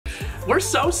We're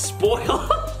so spoiled.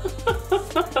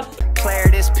 Player,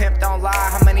 this pimp don't lie.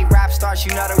 How many rap stars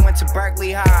you know that went to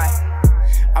Berkeley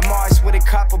High? I'm always with a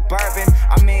cup of bourbon.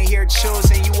 I'm in here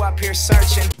choosing, you up here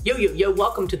searching. Yo,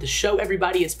 welcome to the show,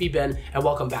 everybody. It's VIBIN, and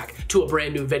welcome back to a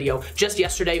brand new video. Just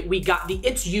yesterday, we got the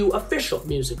It's You official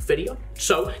music video.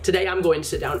 So today, I'm going to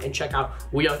sit down and check out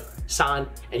Wooyoung,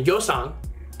 and Yeosang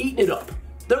eating it up.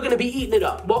 They're gonna be eating it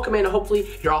up. Welcome in, and hopefully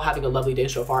you're all having a lovely day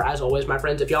so far. As always, my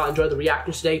friends, if y'all enjoyed the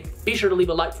reactions today, be sure to leave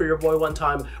a like for your boy one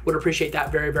time. Would appreciate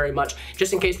that very, very much.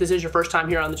 Just in case this is your first time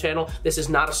here on the channel, this is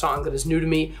not a song that is new to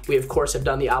me. We, of course, have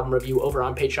done the album review over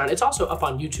on Patreon. It's also up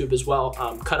on YouTube as well,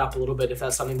 cut up a little bit if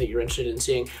that's something that you're interested in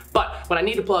seeing. But what I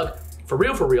need to plug, for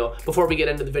real, before we get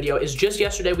into the video, is just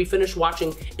yesterday we finished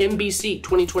watching MBC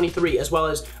 2023, as well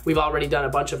as we've already done a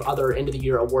bunch of other end of the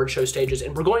year award show stages,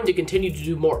 and we're going to continue to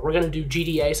do more. We're going to do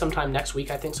GDA sometime next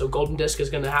week, I think, so Golden Disc is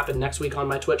going to happen next week on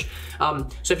my Twitch. So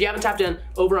if you haven't tapped in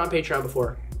over on Patreon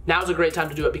before, now's a great time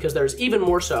to do it because there's even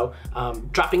more so,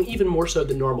 dropping even more so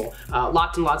than normal.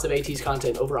 Lots and lots of ATEEZ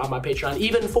content over on my Patreon,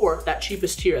 even for that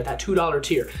cheapest tier, that $2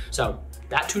 tier. So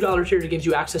that $2 tier gives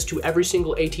you access to every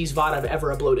single ATEEZ VOD I've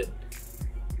ever uploaded.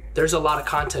 There's a lot of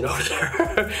content over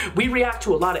there. We react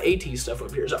to a lot of ATEEZ stuff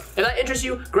over here. So if that interests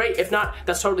you, great. If not,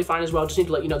 that's totally fine as well. Just need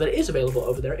to let you know that it is available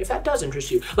over there if that does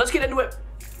interest you. Let's get into it.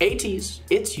 ATEEZ,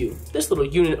 It's You. This little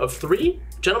unit of 3.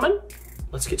 Gentlemen,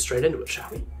 let's get straight into it, shall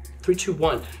we? 3, 2,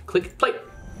 1. Click play.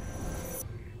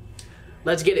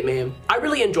 Let's get it, man. I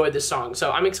really enjoyed this song,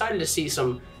 so I'm excited to see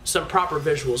some proper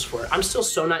visuals for it. I'm still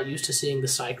so not used to seeing the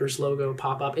Psychers logo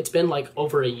pop up. It's been like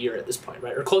over a year at this point,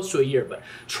 right? Or close to a year, but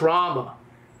trauma.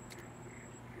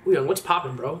 Wooyoung, what's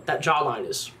poppin', bro? That jawline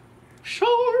is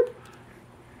sharp.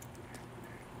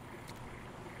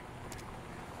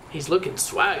 He's looking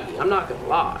swaggy, I'm not gonna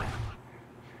lie.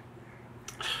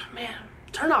 Man,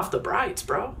 turn off the brights,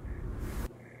 bro.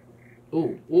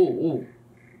 Ooh. Ooh,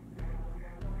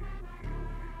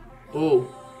 oh.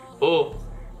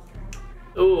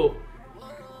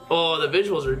 Oh, the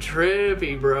visuals are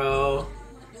trippy, bro.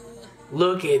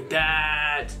 Look at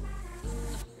that.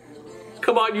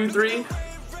 Come on, you 3.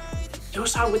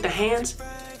 Yeosang with the hands.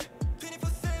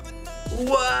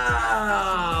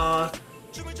 Wow.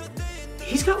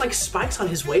 He's got like spikes on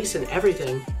his waist and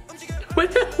everything.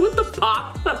 With the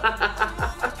pop.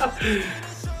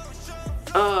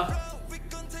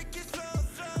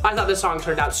 I thought this song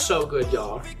turned out so good,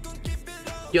 y'all.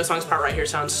 Yeosang's part right here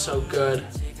sounds so good.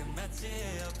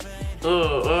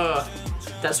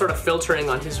 That sort of filtering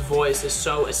on his voice is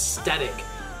so aesthetic.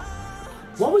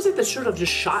 What was it that should have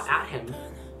just shot at him?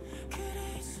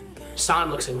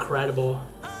 San looks incredible.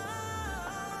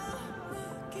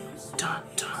 Dun,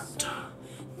 dun,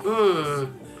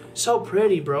 dun. So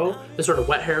pretty, bro. The sort of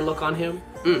wet hair look on him.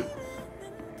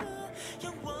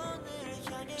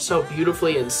 So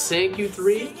beautifully in sync, you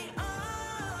 3.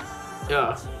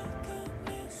 Yeah.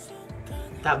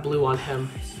 That blue on him.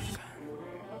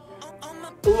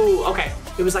 Ooh, okay.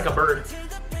 It was like a bird.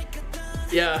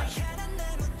 Yeah.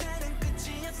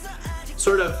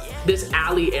 Sort of this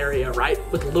alley area, right?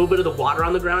 With a little bit of the water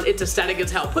on the ground. It's aesthetic as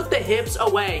hell. Put the hips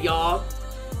away, y'all.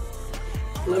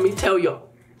 Let me tell y'all,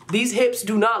 these hips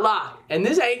do not lie. And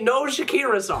this ain't no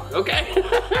Shakira song, okay?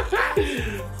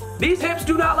 These hips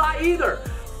do not lie either.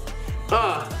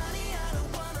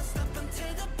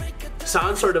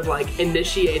 San sort of like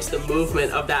initiates the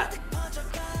movement of that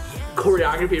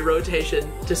choreography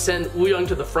rotation to send Wooyoung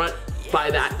to the front by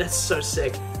that. That's so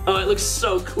sick. Oh, it looks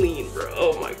so clean, bro.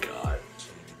 Oh my god.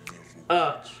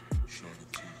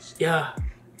 Yeah.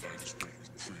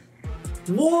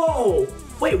 Whoa!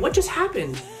 Wait, what just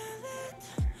happened?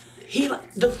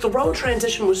 The throw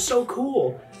transition was so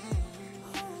cool.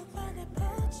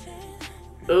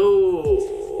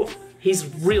 Oh, he's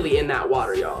really in that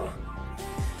water, y'all.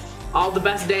 All the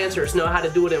best dancers know how to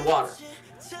do it in water.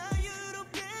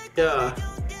 Yeah.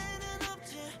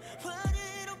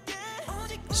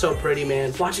 So pretty,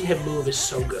 man. Watching him move is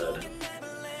so good.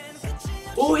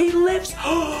 Oh, he lifts.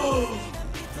 Oh,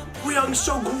 Wooyoung's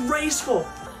so graceful.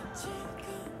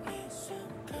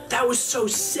 That was so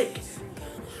sick.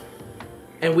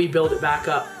 And we build it back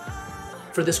up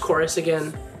for this chorus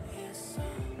again.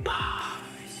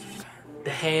 The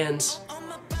hands.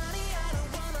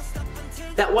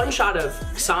 That one shot of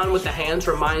San with the hands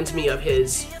reminds me of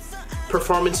his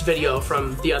performance video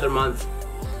from the other month.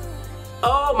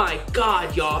 Oh my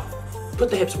god, y'all. Put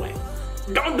the hips away.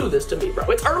 Don't do this to me, bro.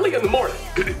 It's early in the morning.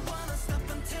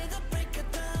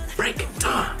 Break it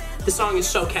down. This song is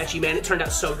so catchy, man. It turned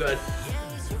out so good.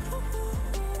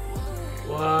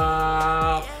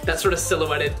 Wow. That sort of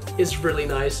silhouetted is really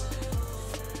nice.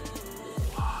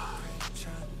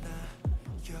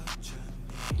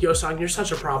 Yeosang, you're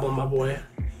such a problem, my boy.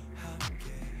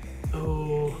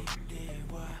 Oh.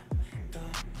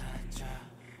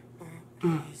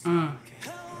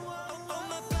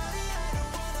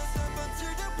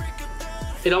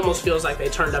 It almost feels like they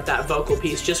turned up that vocal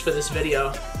piece just for this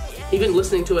video. Even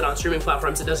listening to it on streaming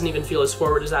platforms, it doesn't even feel as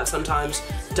forward as that sometimes.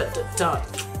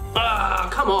 Ah,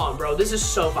 come on, bro. This is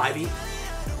so vibey.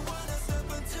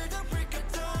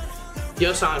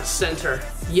 Yeosang, center.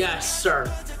 Yes, sir.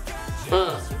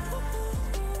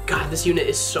 God, this unit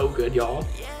is so good, y'all.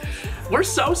 We're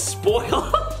so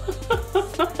spoiled.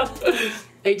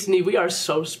 ATEEZ, we are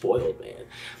so spoiled, man.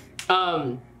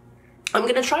 I'm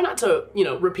gonna try not to,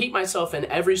 repeat myself in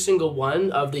every single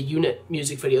one of the unit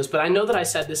music videos, but I know that I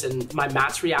said this in my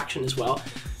Matt's reaction as well.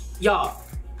 Y'all,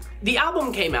 the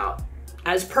album came out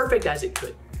as perfect as it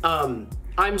could.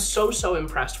 I'm so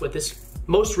impressed with this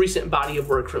most recent body of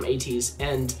work from ATEEZ,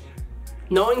 and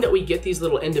knowing that we get these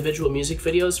little individual music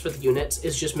videos for the units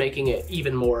is just making it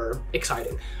even more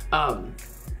exciting.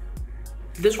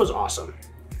 This was awesome.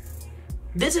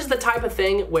 This is the type of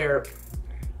thing where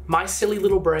my silly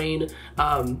little brain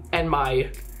and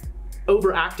my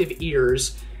overactive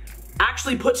ears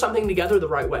actually put something together the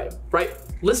right way, right?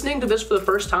 Listening to this for the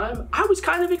first time, I was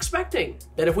kind of expecting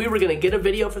that if we were gonna get a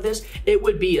video for this, it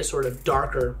would be a sort of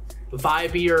darker,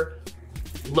 vibier,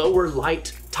 lower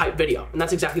light type video. And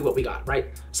that's exactly what we got, right?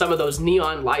 Some of those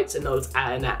neon lights and those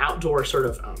in that outdoor sort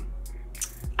of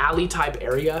alley type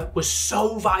area was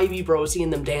so vibey, bro,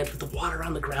 seeing them dance with the water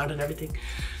on the ground and everything.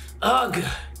 Ugh.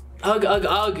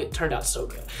 Ugh. It turned out so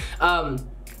good.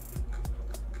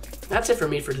 That's it for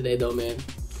me for today though, man.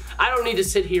 I don't need to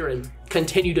sit here and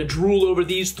continue to drool over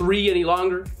these three any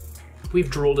longer. We've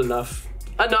drooled enough.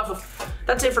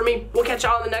 That's it for me. We'll catch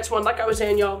y'all in the next one. Like I was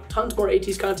saying, y'all, tons more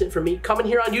ATEEZ content for me coming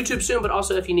here on YouTube soon, but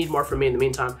also if you need more from me in the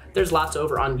meantime, there's lots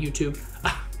over on YouTube.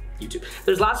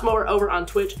 There's lots more over on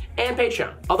Twitch and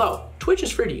Patreon. Although, Twitch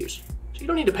is free to use, so you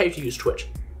don't need to pay to use Twitch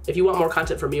if you want more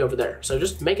content from me over there. So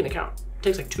just make an account. It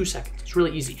takes like 2 seconds. It's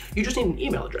really easy. You just need an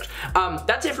email address.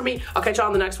 That's it for me. I'll catch y'all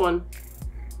in the next one.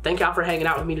 Thank y'all for hanging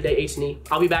out with me today, ATEEZ.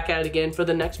 I'll be back at it again for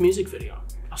the next music video.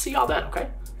 I'll see y'all then, okay?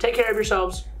 Take care of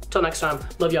yourselves. Till next time,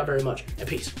 love y'all very much, and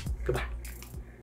peace. Goodbye.